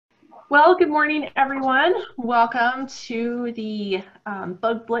Well, good morning, everyone. Welcome to the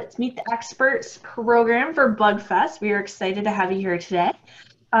BugBlitz Meet the Experts program for BugFest. We are excited to have you here today.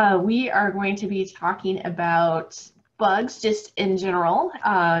 We are going to be talking about bugs just in general,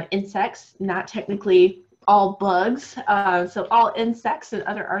 insects, not technically all bugs, so all insects and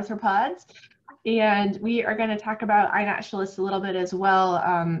other arthropods. And we are going to talk about iNaturalist a little bit as well.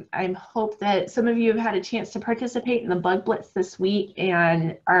 I hope that some of you have had a chance to participate in the Bug Blitz this week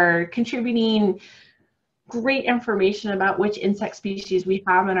and are contributing great information about which insect species we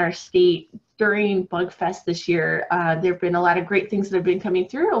have in our state during BugFest this year. There have been a lot of great things that have been coming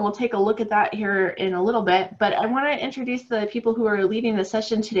through, and we'll take a look at that here in a little bit. But I want to introduce the people who are leading the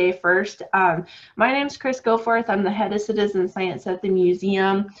session today first. My name is Chris Goforth. I'm the head of citizen science at the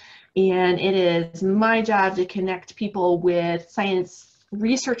museum. And it is my job to connect people with science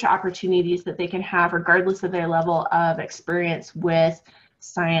research opportunities that they can have regardless of their level of experience with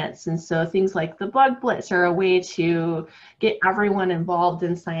science. And so things like the Bug Blitz are a way to get everyone involved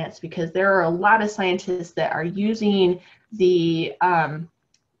in science, because there are a lot of scientists that are using the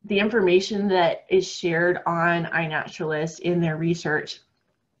information that is shared on iNaturalist in their research.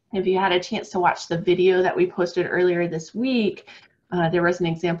 If you had a chance to watch the video that we posted earlier this week, there was an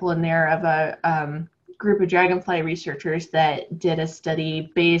example in there of a group of dragonfly researchers that did a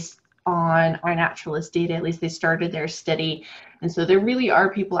study based on iNaturalist data. At least they started their study. And so there really are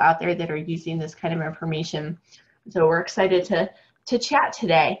people out there that are using this kind of information. So we're excited to chat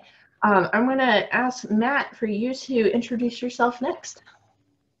today. I'm going to ask Matt for you to introduce yourself next.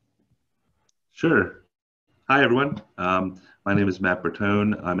 Sure. Hi, everyone. My name is Matt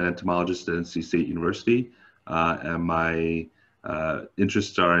Bertone. I'm an entomologist at NC State University, and my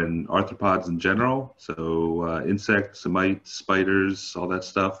interests are in arthropods in general, so insects, mites, spiders, all that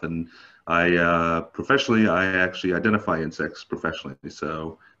stuff. And I professionally, I actually identify insects professionally,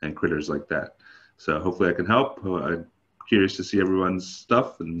 so, and critters like that. So hopefully I can help. I'm curious to see everyone's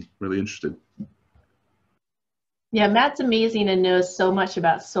stuff and really interested. Yeah, Matt's amazing and knows so much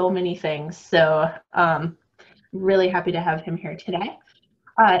about so many things. So really happy to have him here today.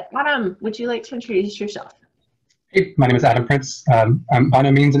 Adam, would you like to introduce yourself? Hey, my name is Adam Prince. I'm by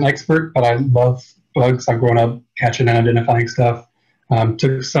no means an expert, but I love bugs. I've grown up catching and identifying stuff.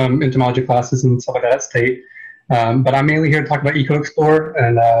 Took some entomology classes and stuff like that at State. But I'm mainly here to talk about EcoExplore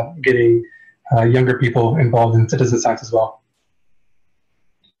and getting younger people involved in citizen science as well.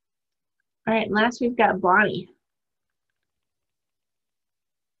 All right, last we've got Bonnie.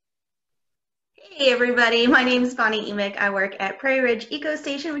 Hey everybody, my name is Bonnie Emick. I work at Prairie Ridge Eco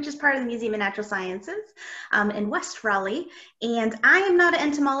Station, which is part of the Museum of Natural Sciences in West Raleigh. And I am not an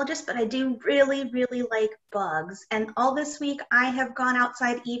entomologist, but I do really, really like bugs. And all this week I have gone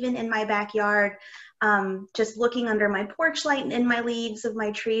outside, even in my backyard, just looking under my porch light and in my leaves of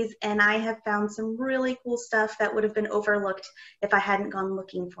my trees. And I have found some really cool stuff that would have been overlooked if I hadn't gone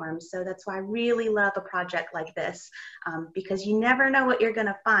looking for them. So that's why I really love a project like this, because you never know what you're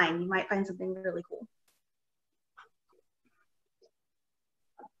gonna find. You might find something really cool.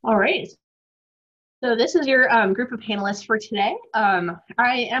 All right. So this is your group of panelists for today.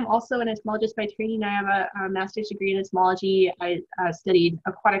 I am also an entomologist by training. I have a master's degree in entomology. I studied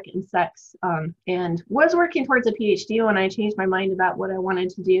aquatic insects and was working towards a PhD when I changed my mind about what I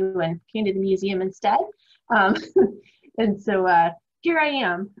wanted to do and came to the museum instead. And so here I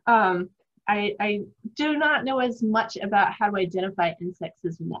am. I do not know as much about how to identify insects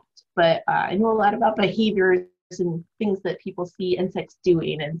as Matt, but I know a lot about behaviors and things that people see insects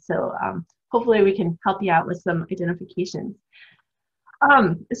doing. And so hopefully we can help you out with some identifications.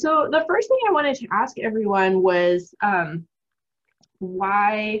 So the first thing I wanted to ask everyone was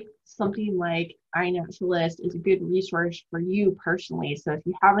why something like iNaturalist is a good resource for you personally. So if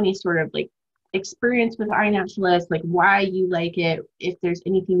you have any sort of like experience with iNaturalist, like why you like it, if there's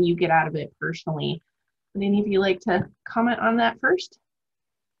anything you get out of it personally. Would any of you like to comment on that first?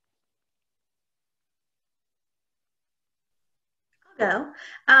 Go.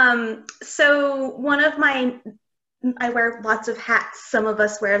 So one of I wear lots of hats. Some of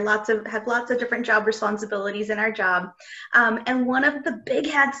us have lots of different job responsibilities in our job. And one of the big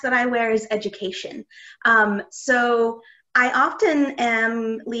hats that I wear is education. So I often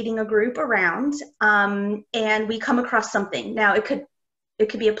am leading a group around and we come across something. Now it could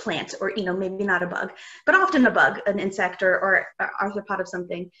be a plant or, maybe not a bug, but often a bug, an insect or arthropod of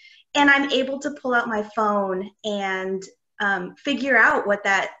something. And I'm able to pull out my phone and figure out what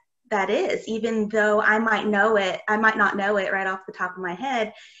that that is, even though I might know it, I might not know it right off the top of my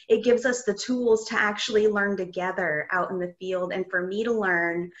head. It gives us the tools to actually learn together out in the field, and for me to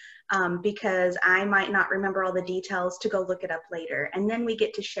learn, because I might not remember all the details, to go look it up later, and then we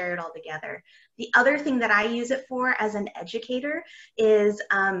get to share it all together. The other thing that I use it for as an educator is,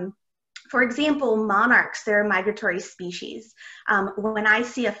 for example, monarchs, they're a migratory species. When I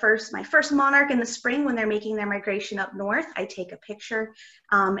see my first monarch in the spring, when they're making their migration up north, I take a picture.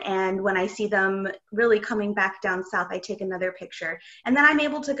 And when I see them really coming back down south, I take another picture. And then I'm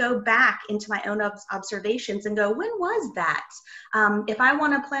able to go back into my own observations and go, when was that? If I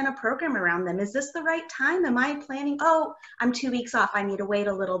want to plan a program around them, is this the right time? Am I planning, oh, I'm 2 weeks off, I need to wait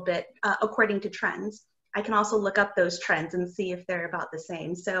a little bit, according to trends. I can also look up those trends and see if they're about the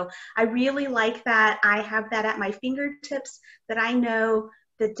same. So I really like that. I have that at my fingertips, that I know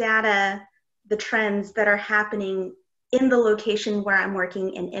the data, the trends that are happening in the location where I'm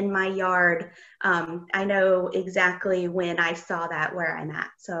working and in my yard. I know exactly when I saw that, where I'm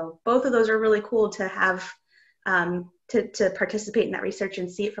at. So both of those are really cool to have, to participate in that research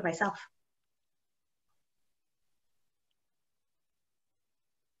and see it for myself.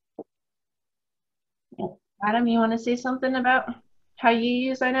 Adam, you want to say something about how you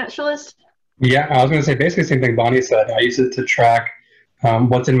use iNaturalist? Yeah, I was going to say basically the same thing Bonnie said. I use it to track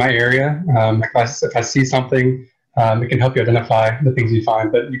what's in my area. If I see something, it can help you identify the things you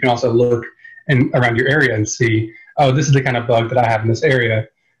find, but you can also look around your area and see, oh, this is the kind of bug that I have in this area.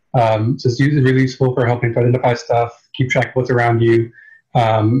 So it's really useful for helping to identify stuff, keep track of what's around you.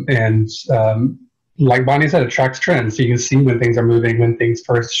 Like Bonnie said, it tracks trends. So you can see when things are moving, when things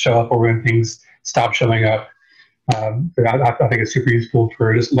first show up, or when things stop showing up. I think it's super useful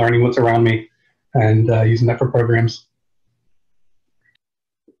for just learning what's around me and using that for programs.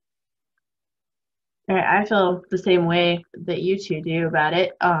 I feel the same way that you two do about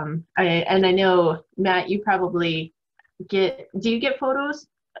it. I know, Matt, you probably do you get photos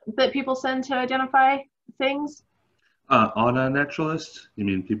that people send to identify things? On iNaturalist? You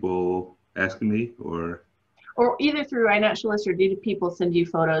mean people asking me, or either through iNaturalist, or do people send you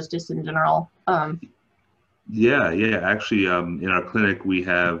photos just in general? Yeah. Actually, in our clinic, we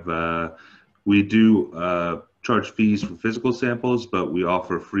do charge fees for physical samples, but we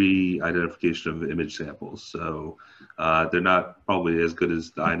offer free identification of image samples. So they're not probably as good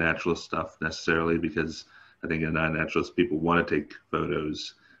as the iNaturalist stuff necessarily, because I think in iNaturalist people want to take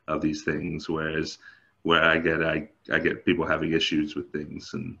photos of these things, whereas where I get people having issues with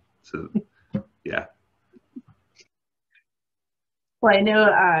things, and so yeah. Well, I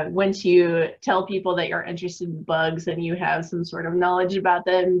know once you tell people that you're interested in bugs and you have some sort of knowledge about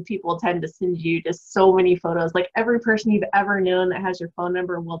them, people tend to send you just so many photos. Like every person you've ever known that has your phone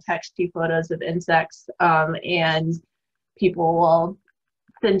number will text you photos of insects, and people will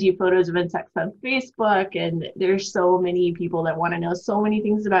send you photos of insects on Facebook. And there's so many people that want to know so many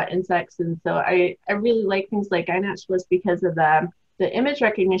things about insects. And so I really like things like iNaturalist because of the image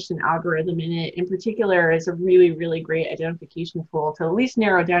recognition algorithm in it in particular is a really, really great identification tool to at least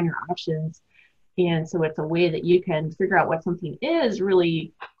narrow down your options. And so it's a way that you can figure out what something is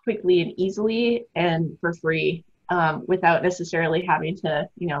really quickly and easily and for free, without necessarily having to,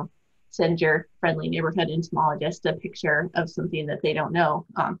 send your friendly neighborhood entomologist a picture of something that they don't know.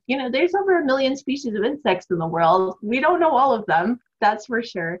 There's over 1 million species of insects in the world. We don't know all of them, that's for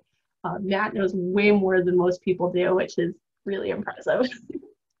sure. Matt knows way more than most people do, which is really impressive.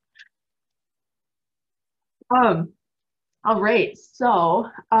 All right, so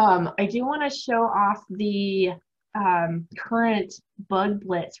I do want to show off the current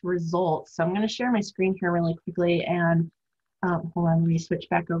BugBlitz results. So I'm going to share my screen here really quickly, and hold on, let me switch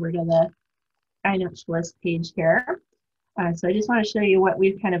back over to the iNaturalist page here. So I just want to show you what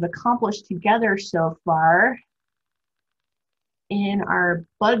we've kind of accomplished together so far in our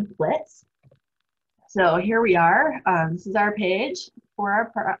BugBlitz. So here we are. This is our page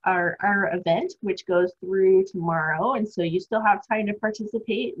for our event, which goes through tomorrow. And so you still have time to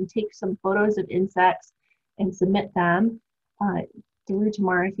participate and take some photos of insects and submit them through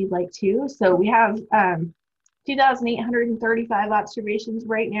tomorrow if you'd like to. So we have 2,835 observations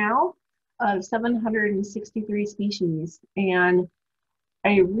right now of 763 species. And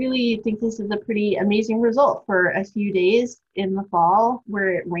I really think this is a pretty amazing result for a few days in the fall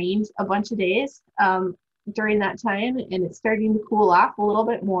where it rained a bunch of days during that time, and it's starting to cool off a little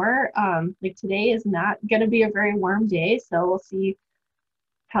bit more. Like today is not going to be a very warm day, so we'll see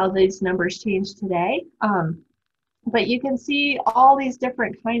how these numbers change today. But you can see all these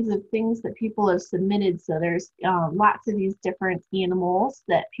different kinds of things that people have submitted. So there's lots of these different animals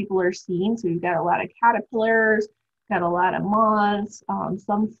that people are seeing. So we've got a lot of caterpillars, got a lot of moths,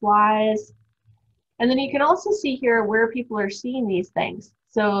 some flies. And then you can also see here where people are seeing these things.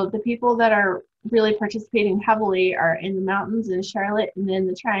 So the people that are really participating heavily are in the mountains in Charlotte and in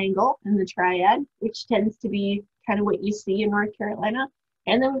the Triangle and the Triad, which tends to be kind of what you see in North Carolina.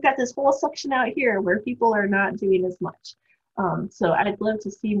 And then we've got this whole section out here where people are not doing as much. So I'd love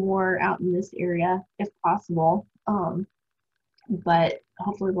to see more out in this area if possible. But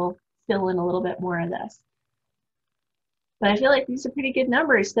hopefully we'll fill in a little bit more of this. But I feel like these are pretty good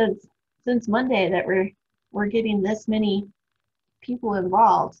numbers since Monday that we're getting this many people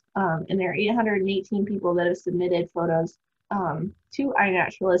involved. And there are 818 people that have submitted photos to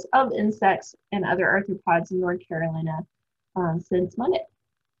iNaturalist of insects and other arthropods in North Carolina since Monday.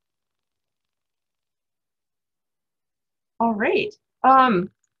 All right.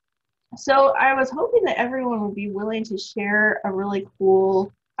 So I was hoping that everyone would be willing to share a really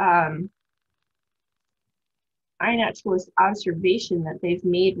cool iNaturalist observation that they've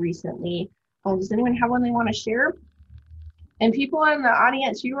made recently. Does anyone have one they want to share? And people in the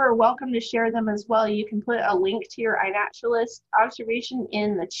audience, you are welcome to share them as well. You can put a link to your iNaturalist observation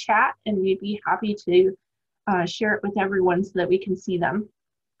in the chat, and we'd be happy to share it with everyone so that we can see them.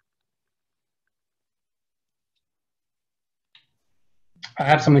 I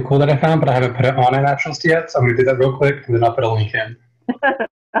have something cool that I found, but I haven't put it on iNaturalist yet, so I'm going to do that real quick, and then I'll put a link in.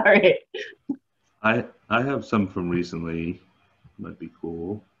 All right. I have some from recently. Might be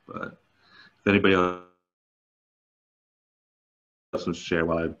cool, but if anybody else wants to share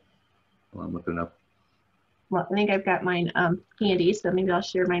while I'm looking it up. Well, I think I've got mine handy, so maybe I'll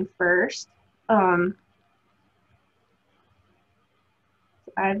share mine first. I've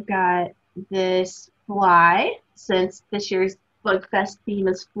got this fly. Since this year's BugFest theme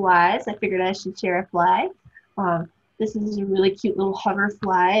is flies, I figured I should share a fly. This is a really cute little hover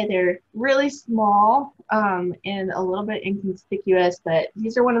fly. They're really small and a little bit inconspicuous, but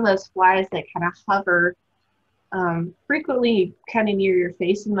these are one of those flies that kind of hover frequently kind of near your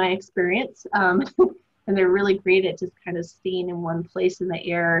face in my experience. And they're really great at just kind of staying in one place in the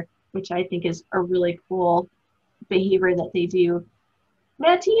air, which I think is a really cool behavior that they do.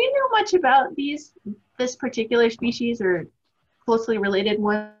 Matt, do you know much about this particular species or closely related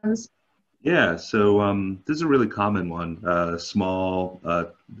ones? Yeah, so this is a really common one. Small,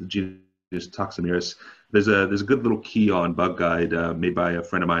 the genus Toxomerus. There's a good little key on Bug Guide made by a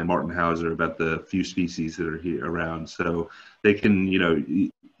friend of mine, Martin Hauser, about the few species that are here around. So they can,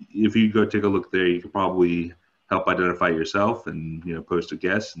 if you go take a look there, you can probably help identify yourself and post a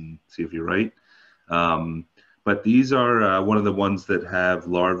guess and see if you're right. But these are one of the ones that have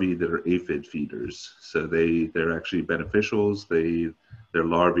larvae that are aphid feeders. So they're actually beneficials. Their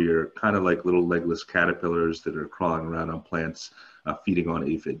larvae are kind of like little legless caterpillars that are crawling around on plants, feeding on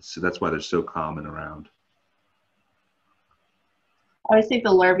aphids. So that's why they're so common around. I always think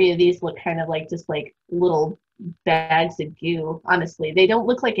the larvae of these look kind of like just like little bags of goo, honestly. They don't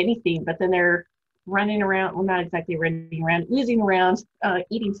look like anything, but then they're running around, well, not exactly running around, oozing around,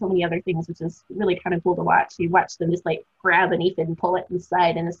 eating so many other things, which is really kind of cool to watch. You watch them just like grab an aphid and pull it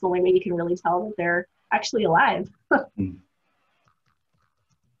inside, and it's the only way you can really tell that they're actually alive.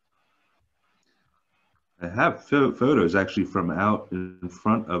 I have photos actually from out in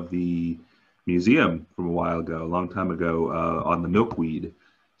front of the museum from a while ago, a long time ago, on the milkweed.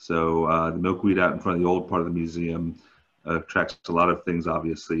 So the milkweed out in front of the old part of the museum attracts a lot of things,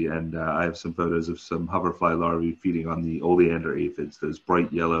 obviously. And I have some photos of some hoverfly larvae feeding on the oleander aphids, those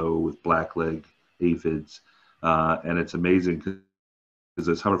bright yellow with black leg aphids. And it's amazing because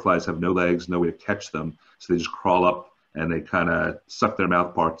those hoverflies have no legs, no way to catch them. So they just crawl up and they kind of suck their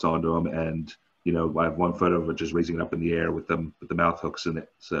mouth parts onto them. And, I have one photo of it just raising it up in the air with the mouth hooks in it.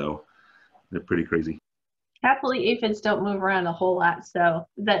 So they're pretty crazy. Happily, aphids don't move around a whole lot, so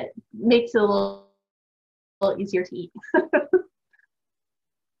that makes it a little easier to eat.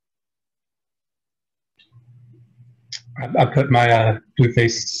 I put my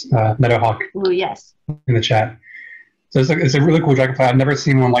blue-faced meadowhawk Yes. in the chat. So it's a really cool dragonfly. I've never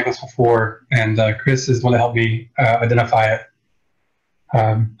seen one like this before, and Chris is the one that helped me identify it.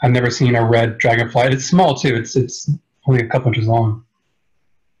 I've never seen a red dragonfly. It's small too. It's only a couple inches long.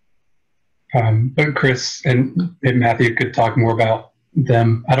 But Chris and Matthew could talk more about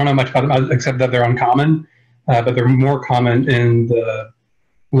them. I don't know much about them except that they're uncommon, but they're more common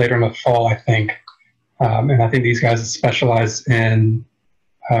later in the fall, I think. And I think these guys specialize in,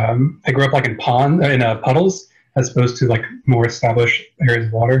 they grow up like in puddles as opposed to like more established areas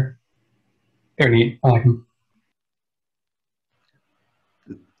of water. They're neat. I like them.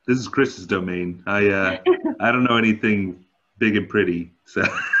 This is Chris's domain. I don't know anything big and pretty,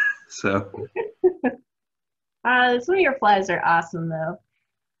 so. Some of your flies are awesome though.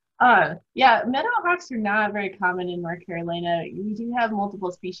 Yeah, meadowhawks are not very common in North Carolina. We do have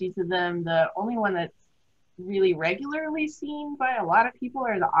multiple species of them. The only one that's really regularly seen by a lot of people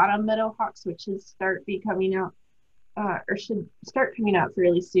are the autumn meadowhawks, which should start coming out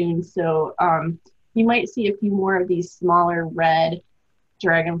fairly soon. So you might see a few more of these smaller red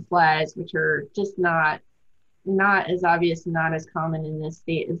dragonflies, which are just not as obvious, not as common in this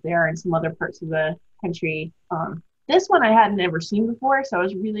state as they are in some other parts of the country. This one I hadn't ever seen before, so I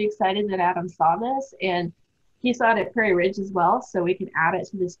was really excited that Adam saw this, and he saw it at Prairie Ridge as well, so we can add it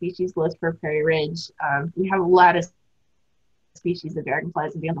to the species list for Prairie Ridge. We have a lot of species of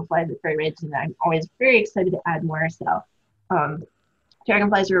dragonflies and damselflies at Prairie Ridge, and I'm always very excited to add more. So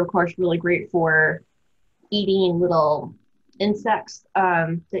dragonflies are, of course, really great for eating little insects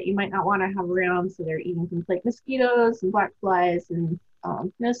that you might not want to have around. So they're eating things like mosquitoes and black flies and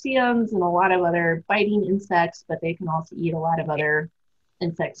no-see-ums and a lot of other biting insects, but they can also eat a lot of other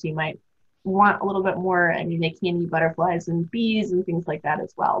insects you might want a little bit more. I mean, they can eat butterflies and bees and things like that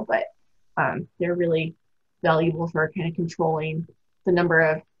as well, but they're really valuable for kind of controlling the number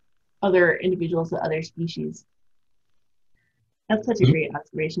of other individuals of other species. That's such a great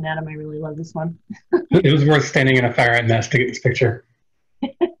observation, Adam. I really love this one. It was worth standing in a fire ant nest to get this picture.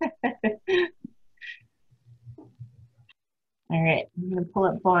 All right, I'm going to pull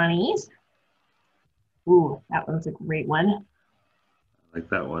up Bonnie's. Ooh, that one's a great one. I like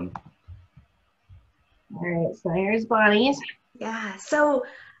that one. All right, so here's Bonnie's. Yeah, so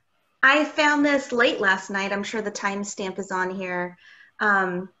I found this late last night. I'm sure the timestamp is on here.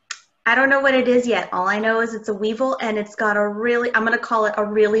 I don't know what it is yet. All I know is it's a weevil, and it's got a really, I'm going to call it a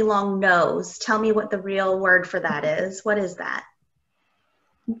really long nose. Tell me what the real word for that is. What is that?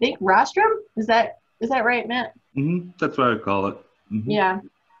 I think rostrum? Is that right, Matt? That's what I call it. Yeah.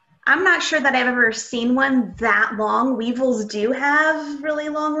 I'm not sure that I've ever seen one that long. Weevils do have really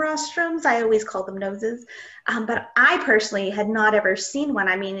long rostrums. I always call them noses. But I personally had not ever seen one.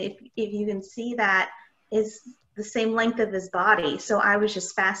 I mean, if you can see that is the same length of his body. So I was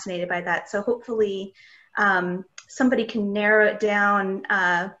just fascinated by that. So hopefully somebody can narrow it down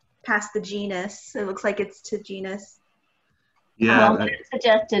past the genus. It looks like it's to genus. Yeah. Well, I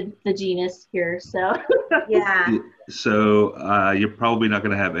suggested the genus here, so. Yeah. So you're probably not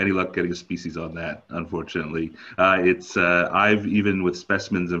going to have any luck getting a species on that, unfortunately. I've, even with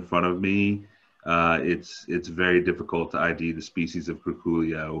specimens in front of me, it's very difficult to ID the species of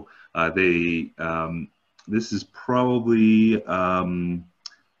Curculio. This is probably, I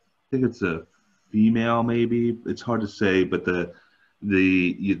think it's a female, maybe. It's hard to say, but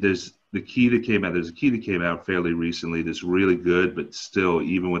there's a key that came out fairly recently that's really good, but still,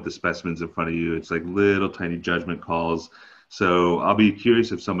 even with the specimens in front of you, it's like little tiny judgment calls. So I'll be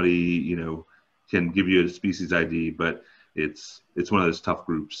curious if somebody, can give you a species ID, but it's one of those tough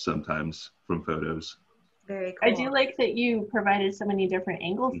groups sometimes from photos. Very cool. I do like that you provided so many different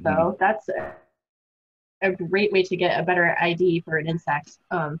angles, though. That's a great way to get a better ID for an insect,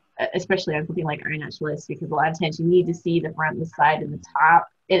 especially on something like Inoculus, because a lot of times you need to see the front, the side, and the top,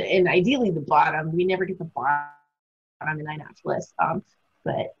 and ideally the bottom. We never get the bottom in Inoculus,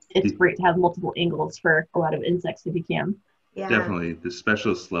 but it's great to have multiple angles for a lot of insects if you can. Yeah. Definitely, the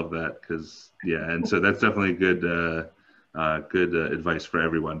specialists love that because and so that's definitely good advice for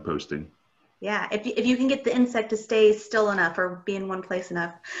everyone posting. Yeah, if you can get the insect to stay still enough or be in one place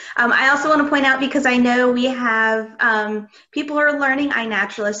enough. I also want to point out, because I know we have people who are learning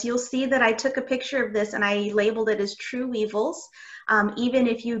iNaturalist, you'll see that I took a picture of this and I labeled it as true weevils. Even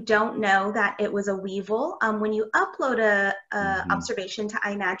if you don't know that it was a weevil, when you upload a observation to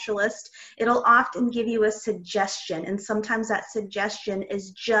iNaturalist, it'll often give you a suggestion, and sometimes that suggestion is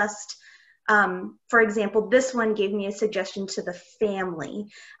just for example, this one gave me a suggestion to the family.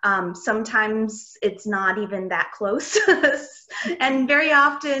 Sometimes it's not even that close. And very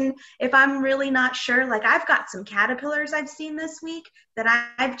often, if I'm really not sure, like I've got some caterpillars I've seen this week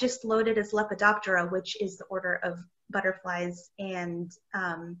that I've just loaded as Lepidoptera, which is the order of butterflies and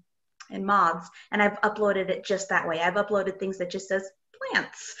moths. And I've uploaded it just that way. I've uploaded things that just says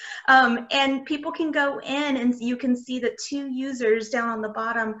plants. And people can go in and you can see that 2 users down on the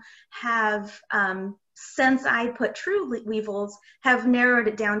bottom have, since I put true weevils, have narrowed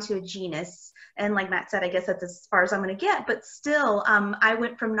it down to a genus. And like Matt said, I guess that's as far as I'm going to get. But still, I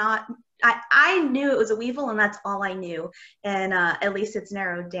went from I knew it was a weevil, and that's all I knew. And at least it's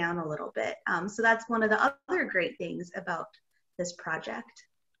narrowed down a little bit. So that's one of the other great things about this project.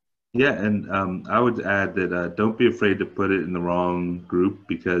 Yeah, and I would add that don't be afraid to put it in the wrong group,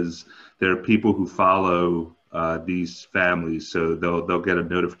 because there are people who follow these families, so they'll get a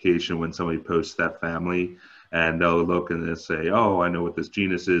notification when somebody posts that family. and they'll look and they'll say, oh, I know what this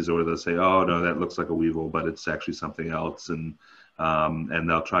genus is, or they'll say, oh, no, that looks like a weevil, but it's actually something else, and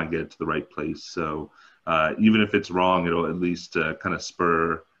they'll try and get it to the right place. So even if it's wrong, it'll at least kind of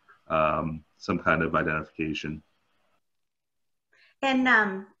spur some kind of identification.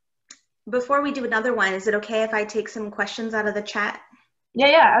 And before we do another one, is it okay if I take some questions out of the chat?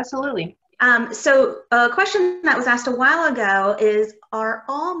 Yeah, absolutely. So a question that was asked a while ago is, are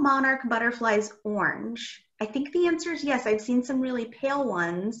all monarch butterflies orange? I think the answer is yes. I've seen some really pale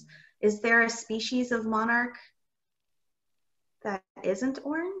ones. Is there a species of monarch that isn't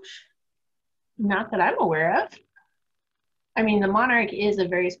orange? Not that I'm aware of. I mean, the monarch is a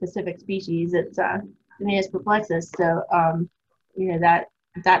very specific species. It's Aeneas perplexus, so you know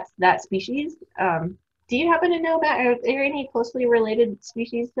that's that species. Do you happen to know about, are there any closely related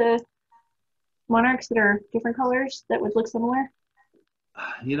species to monarchs that are different colors that would look similar?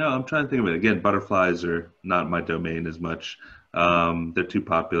 You know, I'm trying to think of it. Again, butterflies are not my domain as much. They're too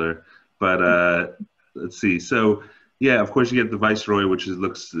popular. But let's see. So, yeah, of course, you get the viceroy, which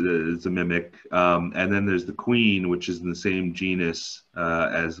looks is a mimic. And then there's the queen, which is in the same genus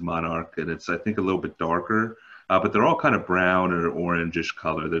as monarch. And it's, I think, a little bit darker. But they're all kind of brown or orangish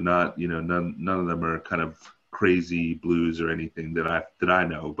color. They're not, you know, none of them are kind of crazy blues or anything that I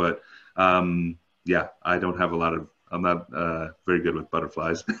know. But yeah, I don't have a lot of, I'm not very good with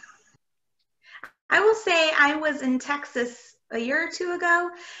butterflies. I will say I was in Texas a year or two ago,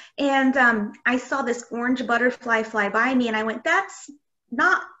 and I saw this orange butterfly fly by me, and I went, that's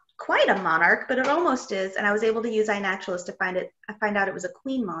not quite a monarch, but it almost is. And I was able to use iNaturalist to find out it was a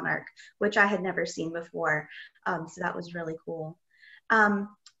queen monarch, which I had never seen before. So that was really cool. And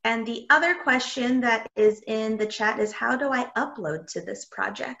the other question that is in the chat is, how do I upload to this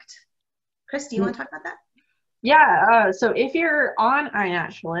project? Chris, do you want to talk about that? Yeah, so if you're on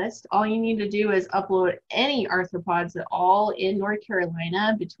iNaturalist, all you need to do is upload any arthropods at all in North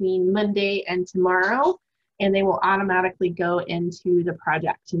Carolina between Monday and tomorrow, and they will automatically go into the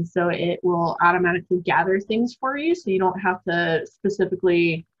project. And so it will automatically gather things for you, so you don't have to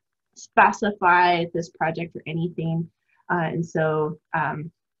specifically specify this project or anything. And so,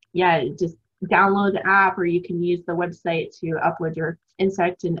 yeah, just download the app, or you can use the website to upload your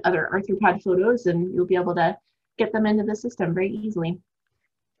insect and other arthropod photos, and you'll be able to get them into the system very easily.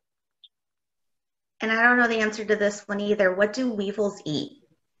 And I don't know the answer to this one either. What do weevils eat?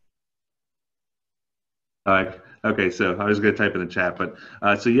 Okay, so I was going to type in the chat, but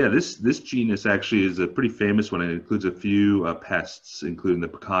so yeah, this genus actually is a pretty famous one. It includes a few pests, including the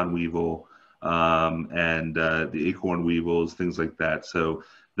pecan weevil and the acorn weevils, things like that. So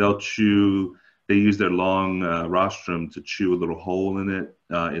they'll chew. They use their long rostrum to chew a little hole in it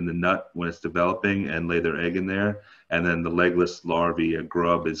in the nut when it's developing and lay their egg in there. And then the legless larvae, a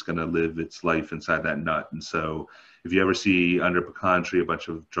grub, is going to live its life inside that nut. And so if you ever see under pecan tree a bunch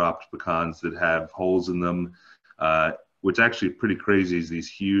of dropped pecans that have holes in them, what's actually pretty crazy is these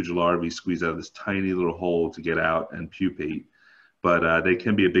huge larvae squeeze out of this tiny little hole to get out and pupate. But they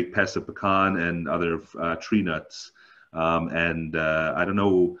can be a big pest of pecan and other tree nuts. I don't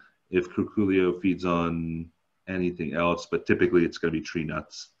know if curculio feeds on anything else, but typically it's going to be tree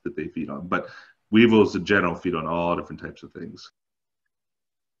nuts that they feed on. But weevils in general feed on all different types of things.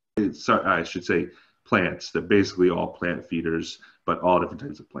 Sorry, I should say plants. They're basically all plant feeders, but all different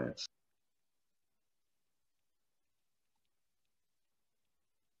types of plants.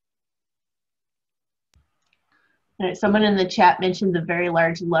 All right, someone in the chat mentioned the very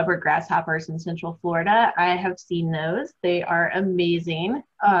large leopard grasshoppers in Central Florida. I have seen those. They are amazing.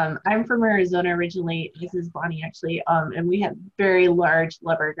 I'm from Arizona originally. This is Bonnie actually, and we have very large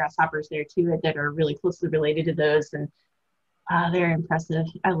leopard grasshoppers there too that are really closely related to those, and they're impressive.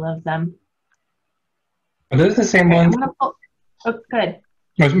 I love them. Are those the same ones? Oh, good.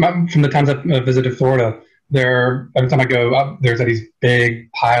 From the times I've visited Florida, every time I go up, there's these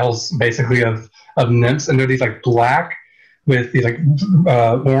big piles basically of nymphs, and they're these like black with these like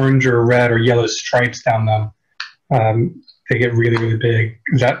orange or red or yellow stripes down them. They get really, really big.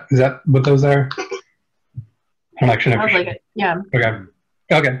 Is that what those are? Sounds like it. Yeah.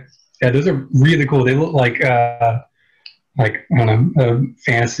 Okay. Yeah, those are really cool. They look like I don't know, a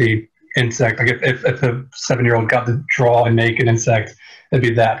fantasy insect. Like if a 7-year-old got to draw and make an insect, it'd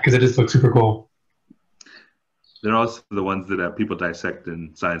be that, because it just looks super cool. They're also the ones that people dissect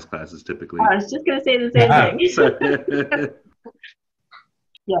in science classes typically. I was just going to say the same thing.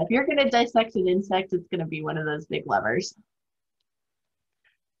 Yeah, if you're going to dissect an insect, it's going to be one of those big levers.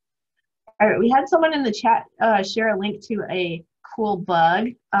 All right, we had someone in the chat share a link to a cool bug.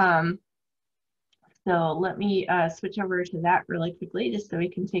 So let me switch over to that really quickly just so we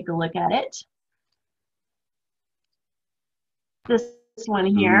can take a look at it. This one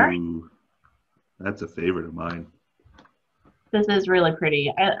here. Ooh, that's a favorite of mine. This is really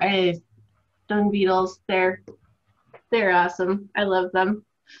pretty. Dung beetles, they're awesome. I love them.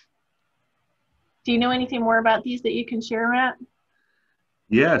 Do you know anything more about these that you can share, Matt?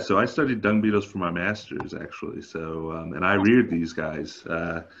 Yeah, so I studied dung beetles for my master's actually. So, and I reared these guys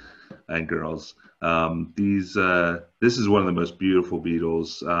and girls. This is one of the most beautiful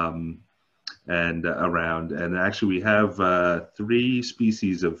beetles and around. And actually, we have 3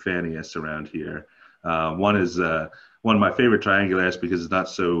 species of Phanius around here. One is one of my favorite triangularis because it's not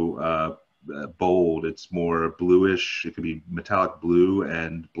so bold. It's more bluish. It could be metallic blue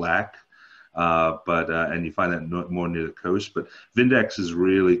and black. And you find that more near the coast. But Vindex is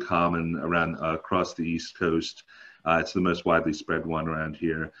really common around across the East Coast. It's the most widely spread one around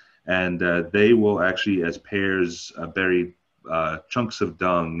here. And they will actually, as pairs, bury chunks of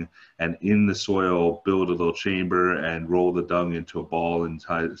dung and in the soil build a little chamber and roll the dung into a ball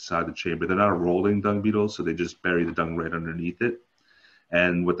inside the chamber. They're not a rolling dung beetle, so they just bury the dung right underneath it.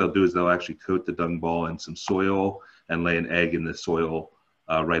 And what they'll do is they'll actually coat the dung ball in some soil and lay an egg in the soil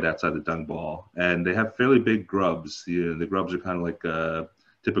right outside the dung ball. And they have fairly big grubs. The grubs are kind of like a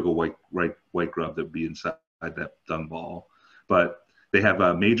typical white grub that would be inside that dung ball. But they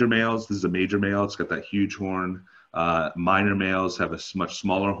have major males. This is a major male. It's got that huge horn. Minor males have a much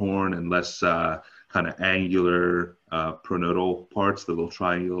smaller horn and less kind of angular pronotal parts, the little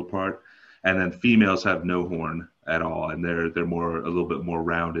triangular part. And then females have no horn at all, and they're a little bit more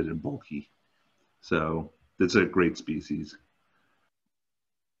rounded and bulky. So it's a great species.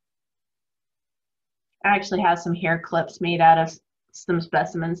 I actually have some hair clips made out of some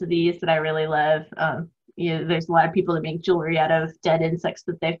specimens of these that I really love. There's a lot of people that make jewelry out of dead insects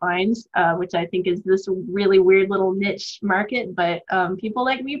that they find, which I think is this really weird little niche market, but people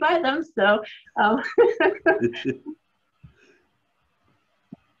like me buy them. So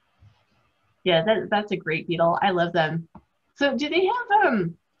yeah, that's a great beetle. I love them. So do they have,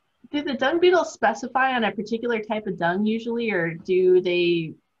 do the dung beetles specify on a particular type of dung usually, or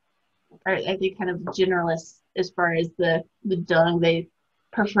are they kind of generalists as far as the dung they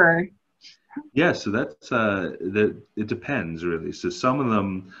prefer? Yeah, so it depends really. So some of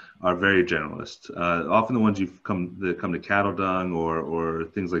them are very generalist. Often the ones that come to cattle dung or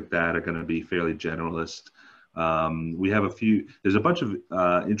things like that are going to be fairly generalist. We have there's a bunch of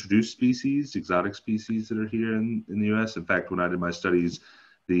introduced species, exotic species that are here in the U.S. In fact, when I did my studies,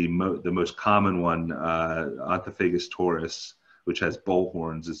 the most common one, Onthophagus taurus, which has bull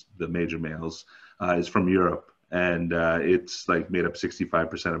horns, is the major males, is from Europe. And it's like made up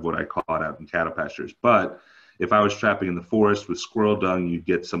 65% of what I caught out in cattle pastures. But if I was trapping in the forest with squirrel dung, you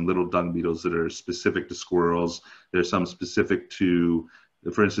get some little dung beetles that are specific to squirrels. There's some specific to,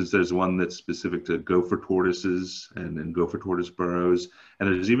 for instance, there's one that's specific to gopher tortoises and gopher tortoise burrows.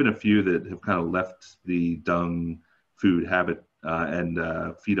 And there's even a few that have kind of left the dung food habit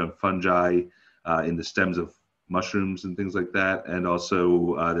and feed on fungi in the stems of mushrooms and things like that. And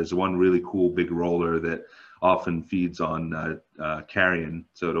also there's one really cool big roller that often feeds on carrion,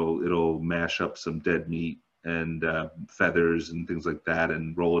 so it'll mash up some dead meat and feathers and things like that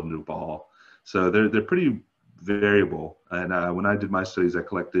and roll it into a ball. So they're pretty variable. And when I did my studies, I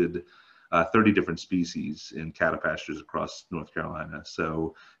collected 30 different species in cattle pastures across North Carolina.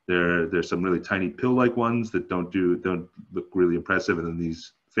 So there's some really tiny pill-like ones that don't look really impressive, and then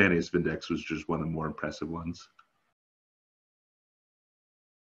these Phanius vindex was just one of the more impressive ones.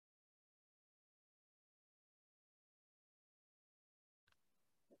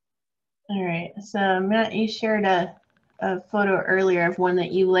 All right, so Matt, you shared a photo earlier of one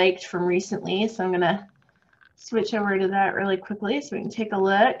that you liked from recently, so I'm gonna switch over to that really quickly so we can take a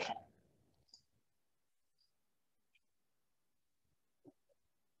look.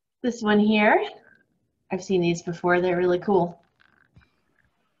 This one here, I've seen these before, they're really cool.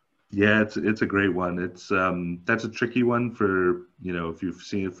 Yeah, it's a great one. It's that's a tricky one for, if you've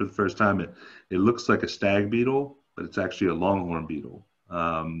seen it for the first time. It looks like a stag beetle, but it's actually a longhorn beetle.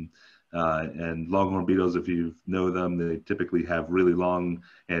 And longhorn beetles, if you know them, they typically have really long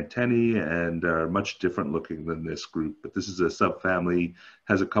antennae and are much different looking than this group. But this is a subfamily,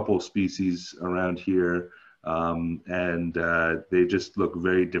 has a couple of species around here, and they just look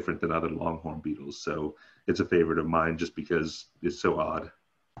very different than other longhorn beetles. So it's a favorite of mine just because it's so odd.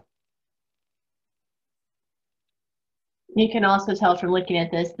 You can also tell from looking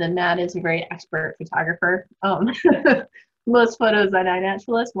at this that Matt is a very expert photographer. Most photos on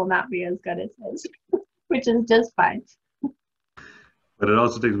iNaturalist will not be as good as his, which is just fine. But it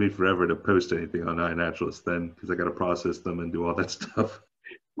also takes me forever to post anything on iNaturalist then, because I got to process them and do all that stuff.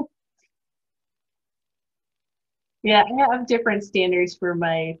 Yeah, I have different standards for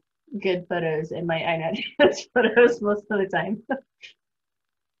my good photos and my iNat photos most of the time.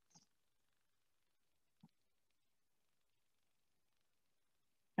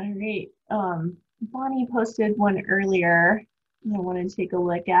 All right. Bonnie posted one earlier I want to take a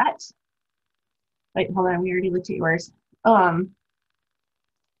look at. Wait, hold on. We already looked at yours. I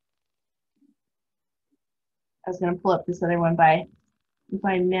was going to pull up this other one by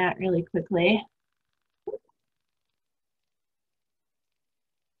Matt really quickly.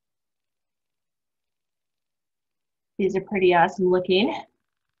 These are pretty awesome looking.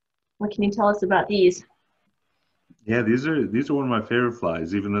 What can you tell us about these? Yeah, these are one of my favorite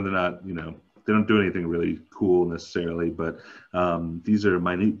flies, even though they're not, they don't do anything really cool necessarily, but these are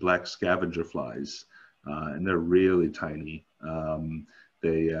minute black scavenger flies, and they're really tiny.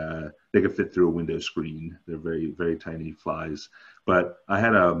 They could fit through a window screen. They're very, very tiny flies. But I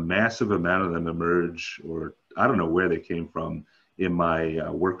had a massive amount of them emerge, or I don't know where they came from, in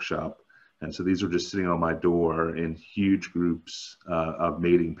my workshop. And so these were just sitting on my door in huge groups of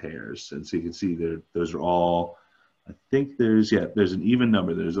mating pairs. And so you can see those are all, I think there's an even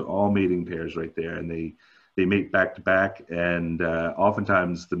number. There's all mating pairs right there, and they mate back to back. And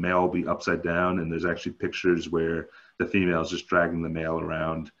oftentimes the male will be upside down, and there's actually pictures where the female is just dragging the male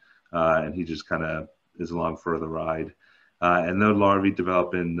around, and he just kind of is along for the ride. And the larvae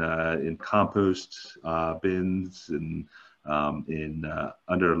develop in compost bins and in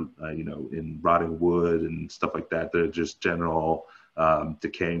rotting wood and stuff like that. They're just general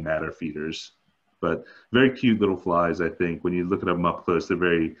decaying matter feeders. But very cute little flies, I think. When you look at them up close, they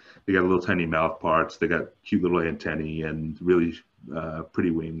got little tiny mouth parts. They got cute little antennae and really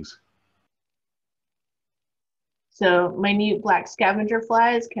pretty wings. So minute black scavenger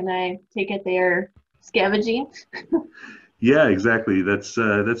flies, can I take it they're scavenging? Yeah, exactly. That's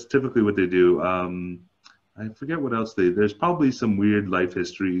typically what they do. I forget what else there's probably some weird life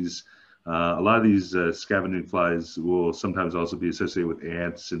histories. A lot of these scavenging flies will sometimes also be associated with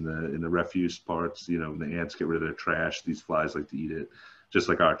ants in the refuse parts. When the ants get rid of their trash, these flies like to eat it, just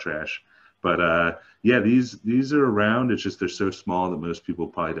like our trash. But yeah, these are around. It's just they're so small that most people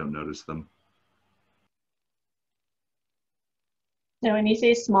probably don't notice them. So when you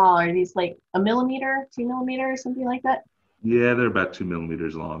say small, are these like a millimeter, 2 millimeter, something like that? Yeah, they're about 2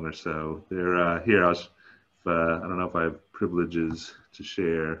 millimeters long or so. They're here. I don't know if I have privileges to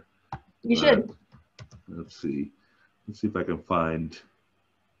share. You should. Let's see. Let's see if I can find.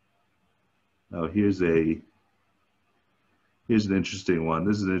 Oh, here's an interesting one.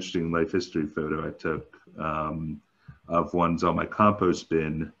 This is an interesting life history photo I took of ones on my compost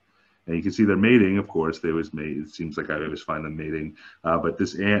bin. And you can see they're mating, of course. They always mate. It seems like I always find them mating. But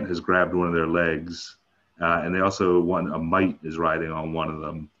this ant has grabbed one of their legs. And they also, a mite is riding on one of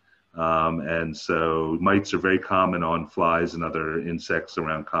them. And so mites are very common on flies and other insects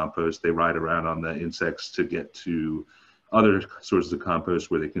around compost. They ride around on the insects to get to other sources of compost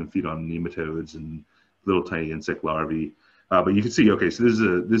where they can feed on nematodes and little tiny insect larvae. But you can see, okay, so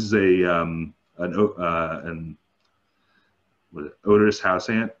this is an odorous house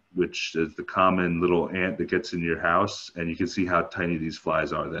ant, which is the common little ant that gets in your house. And you can see how tiny these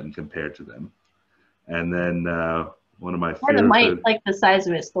flies are then compared to them. And then one of my favorite. Or the mite, like the size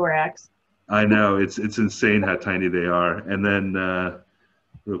of its thorax. I know, it's insane how tiny they are. And then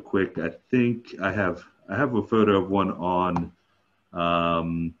real quick, I think I have a photo of one on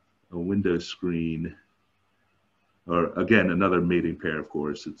a window screen. Or again, another mating pair, of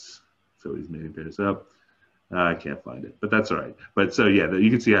course. It's always mating pairs up. I can't find it, but that's all right. But so yeah, you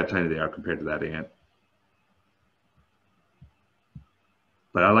can see how tiny they are compared to that ant.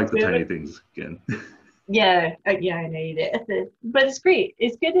 But I like the tiny things again. Yeah, I know you did. But it's great.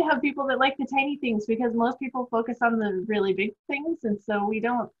 It's good to have people that like the tiny things because most people focus on the really big things, and so we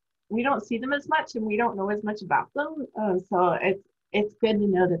don't see them as much, and we don't know as much about them. So it's good to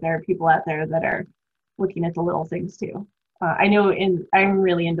know that there are people out there that are looking at the little things too. I know I'm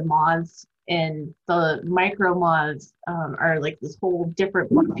really into moths, and the micro moths are like this whole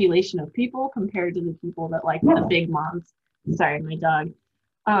different population of people compared to the people that like the big moths. Sorry, my dog.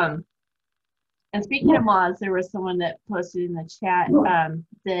 And speaking of moths, there was someone that posted in the chat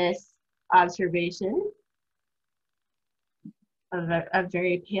this observation of a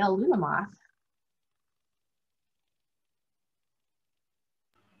very pale Luna moth.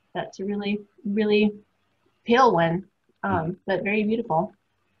 That's a really, really pale one, but very beautiful.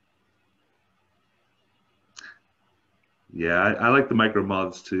 Yeah, I like the micro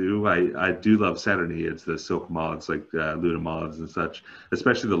moths too. I do love Saturniids, the silk moths like Luna moths and such,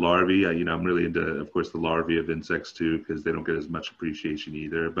 especially the larvae. I'm really into, of course, the larvae of insects too, because they don't get as much appreciation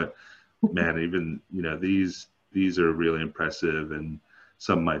either. But man, even these these are really impressive and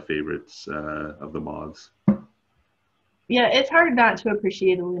some of my favorites of the moths. Yeah, it's hard not to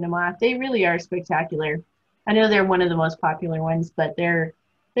appreciate a Luna moth. They really are spectacular. I know they're one of the most popular ones, but they're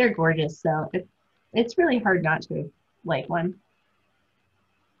gorgeous. So it's really hard not to like one.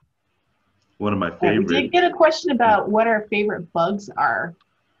 One of my We favorites. did get a question about what our favorite bugs are.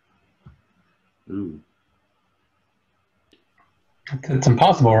 Ooh. It's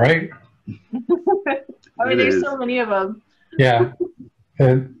impossible, right? I mean, there's so many of them. Yeah.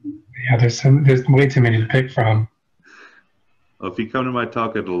 Yeah, there's way too many to pick from. Well, if you come to my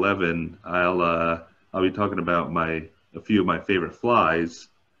talk at 11, I'll be talking about a few of my favorite flies.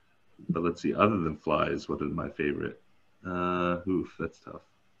 But let's see, other than flies, what is my favorite? Oof, that's tough.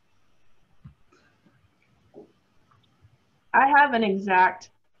 I have an exact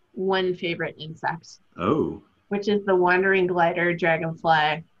one favorite insect. Oh. Which is the wandering glider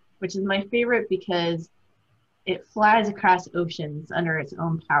dragonfly, which is my favorite because it flies across oceans under its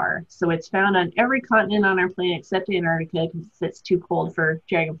own power. So it's found on every continent on our planet except Antarctica because it's too cold for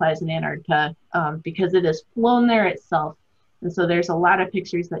dragonflies in Antarctica because it has flown there itself. And so there's a lot of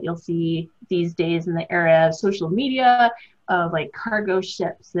pictures that you'll see these days in the era of social media of like cargo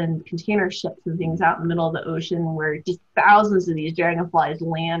ships and container ships and things out in the middle of the ocean where just thousands of these dragonflies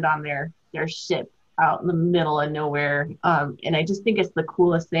land on their ship out in the middle of nowhere. And I just think it's the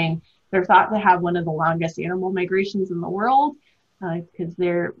coolest thing. They're thought to have one of the longest animal migrations in the world because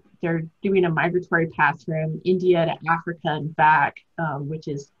they're doing a migratory path from India to Africa and back, which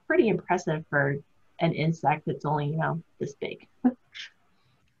is pretty impressive for an insect that's only, this big.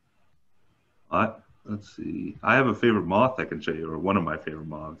 Let's see. I have a favorite moth I can show you, or one of my favorite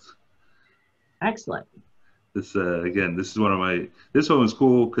moths. Excellent. This again, this one was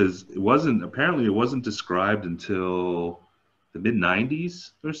cool because it wasn't described until the mid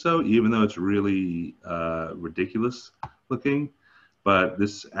 90s or so, even though it's really ridiculous looking. But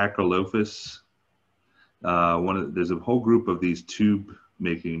this Acrolophus, there's a whole group of these tube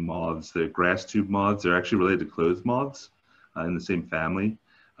making moths. They're grass tube moths. They're actually related to clothes moths in the same family.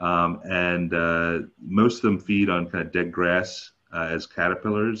 And most of them feed on kind of dead grass as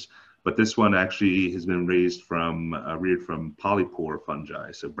caterpillars. But this one actually has been reared from polypore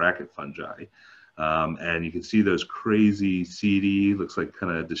fungi, so bracket fungi. And you can see those crazy seedy, looks like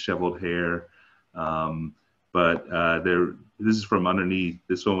kind of disheveled hair. But this is from underneath.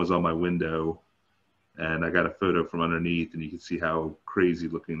 This one was on my window, and I got a photo from underneath, and you can see how crazy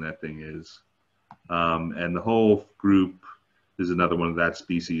looking that thing is. And the whole group is another one of that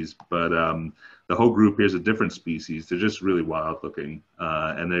species, but the whole group here is a different species. They're just really wild looking,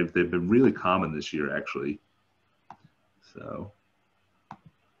 and they've been really common this year, actually. So.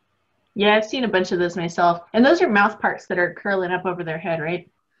 Yeah, I've seen a bunch of those myself, and those are mouth parts that are curling up over their head, right?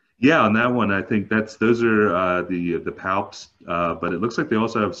 Yeah, on that one, I think those are the palps, but it looks like they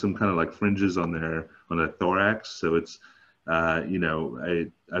also have some kind of like fringes on their thorax. So it's, I've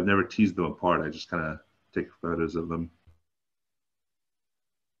never teased them apart. I just kind of take photos of them.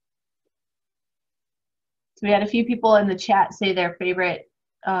 So we had a few people in the chat say their favorite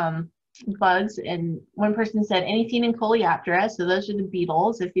bugs, and one person said anything in Coleoptera. So those are the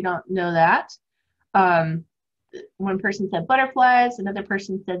beetles, if you don't know that. One person said butterflies, another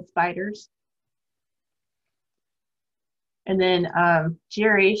person said spiders. And then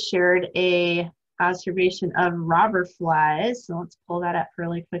Jerry shared a observation of robber flies. So let's pull that up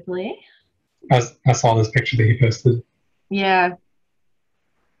really quickly. I saw this picture that he posted. Yeah,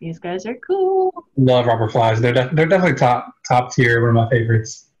 these guys are cool. Love robber flies. They're definitely top tier. One of my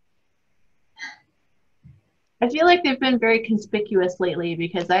favorites. I feel like they've been very conspicuous lately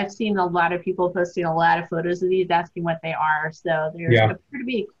because I've seen a lot of people posting a lot of photos of these asking what they are. So there appear to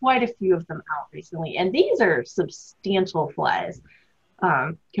be quite a few of them out recently. And these are substantial flies.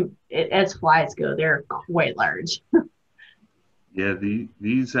 As flies go, they're quite large. Yeah,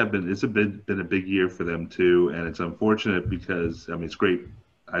 these have been, it's been a big year for them too. And it's unfortunate because, I mean, it's great.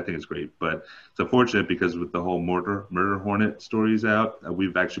 I think it's great, but it's unfortunate because with the whole murder hornet stories out,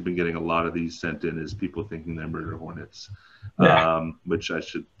 we've actually been getting a lot of these sent in as people thinking they're murder hornets, which I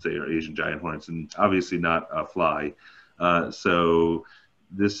should say are Asian giant hornets, and obviously not a fly. So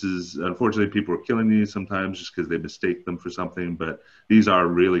this is, unfortunately, people are killing these sometimes just because they mistake them for something, but these are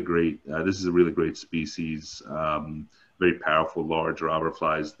really great. This is a really great species, very powerful, large robber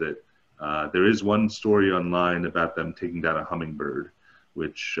flies that there is one story online about them taking down a hummingbird,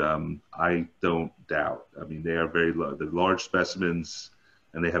 which I don't doubt. I mean, they are they're large specimens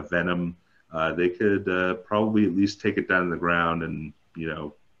and they have venom. They could probably at least take it down to the ground, and,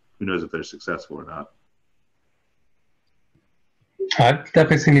 who knows if they're successful or not. I've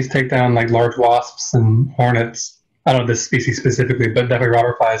definitely seen these take down like large wasps and hornets. I don't know this species specifically, but definitely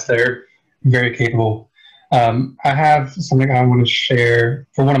robber flies. They're very capable. I have something I want to share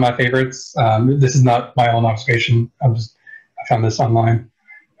for one of my favorites. This is not my own observation. I found this online.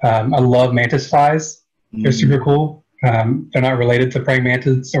 I love mantis flies. They're super cool. They're not related to praying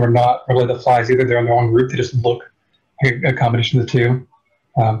mantids or not related to flies either. They're on their own group. They just look like a combination of the two.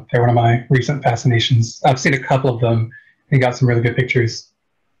 They're one of my recent fascinations. I've seen a couple of them and got some really good pictures.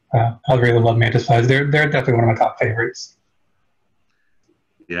 I really love mantis flies. They're definitely one of my top favorites.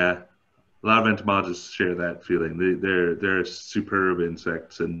 Yeah, a lot of entomologists share that feeling. They're superb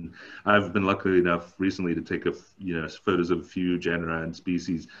insects, and I've been lucky enough recently to take photos of a few genera and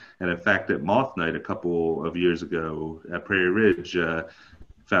species. And in fact, at Moth Night a couple of years ago at Prairie Ridge,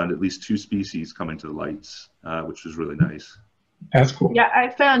 found at least 2 species coming to the lights, which was really nice. That's cool. Yeah, I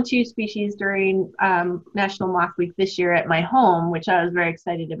found 2 species during National Moth Week this year at my home, which I was very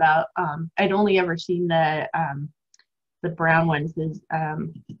excited about. I'd only ever seen the brown ones.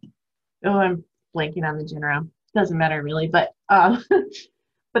 I'm blanking on the genera. Doesn't matter really, but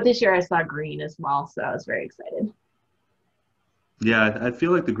but this year I saw green as well, so I was very excited. Yeah, I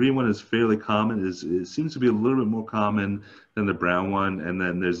feel like the green one is fairly common. It seems to be a little bit more common than the brown one, and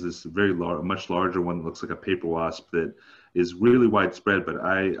then there's this very much larger one that looks like a paper wasp that is really widespread. But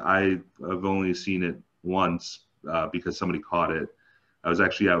I've only seen it once because somebody caught it. I was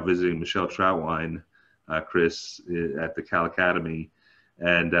actually out visiting Michelle Troutwine, Chris, at the Cal Academy,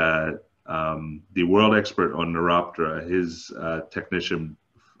 and the world expert on Neuroptera, his technician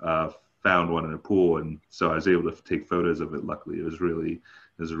found one in a pool, and so I was able to take photos of it. Luckily, it was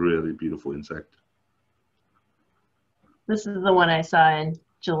a really beautiful insect. This is the one I saw in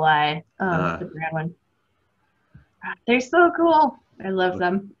July, the brown one. They're so cool. I love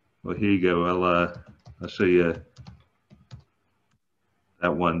them. Well, here you go. I'll show you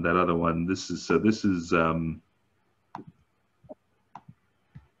that one, that other one. This is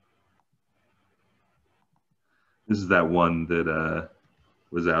that one that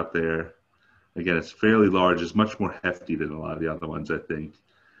was out there. Again, it's fairly large. It's much more hefty than a lot of the other ones, I think.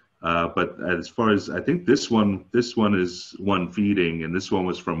 But as far as, I think this one is one feeding, and this one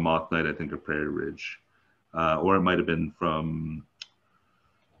was from Moth Night, I think, at Prairie Ridge. Or it might have been from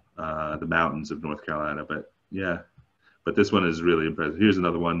the mountains of North Carolina. But yeah, but this one is really impressive. Here's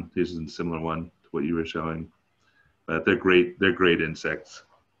another one. Here's a similar one to what you were showing. But they're great insects.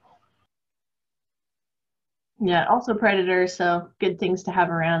 Yeah, also predators, so good things to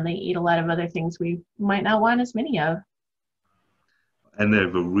have around. They eat a lot of other things we might not want as many of. And they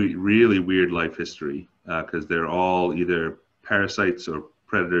have a really weird life history because they're all either parasites or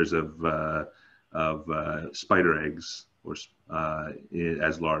predators of spider eggs or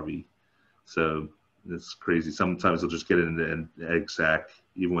as larvae. So it's crazy. Sometimes they'll just get it in the egg sac,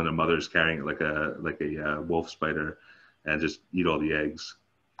 even when a mother's carrying it like a wolf spider, and just eat all the eggs.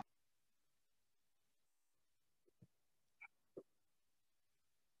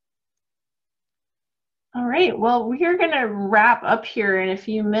 All right, well, we're going to wrap up here in a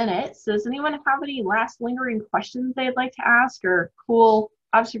few minutes. Does anyone have any last lingering questions they'd like to ask or cool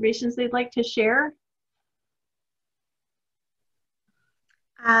observations they'd like to share?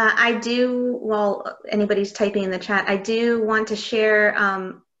 I do, while anybody's typing in the chat, I do want to share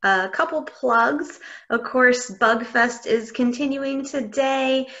a couple plugs. Of course, BugFest is continuing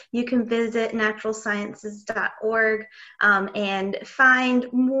today. You can visit naturalsciences.org and find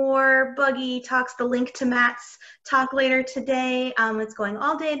more buggy talks. The link to Matt's talk later today. It's going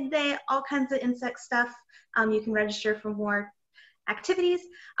all day today, all kinds of insect stuff. You can register for more activities.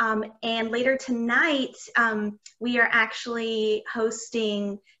 And later tonight, we are actually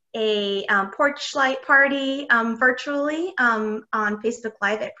hosting a porch light party virtually on Facebook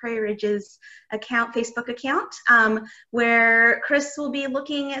Live at Prairie Ridge's Facebook account, where Chris will be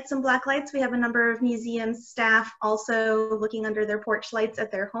looking at some black lights. We have a number of museum staff also looking under their porch lights at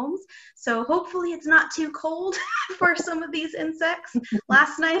their homes. So hopefully it's not too cold for some of these insects.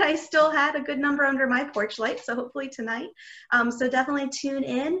 Last night I still had a good number under my porch light, so hopefully tonight. So definitely tune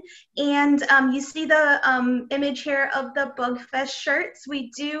in. And you see the image here of the BugFest shirts.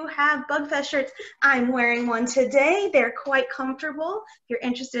 We do have BugFest shirts. I'm wearing one today. They're quite comfortable. If you're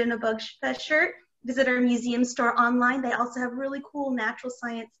interested in a BugFest shirt, visit our museum store online. They also have really cool natural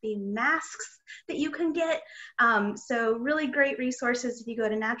science themed masks that you can get. So really great resources if you go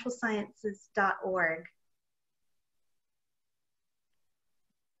to naturalsciences.org.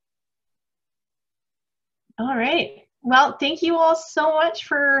 All right. Well, thank you all so much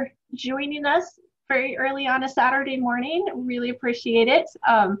for joining us very early on a Saturday morning. Really appreciate it.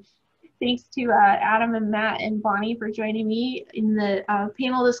 Thanks to Adam and Matt and Bonnie for joining me in the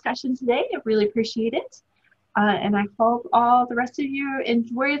panel discussion today. I really appreciate it. And I hope all the rest of you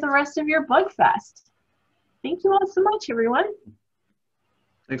enjoy the rest of your BugFest. Thank you all so much, everyone.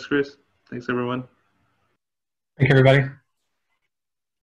 Thanks, Chris. Thanks, everyone. Thank you, everybody.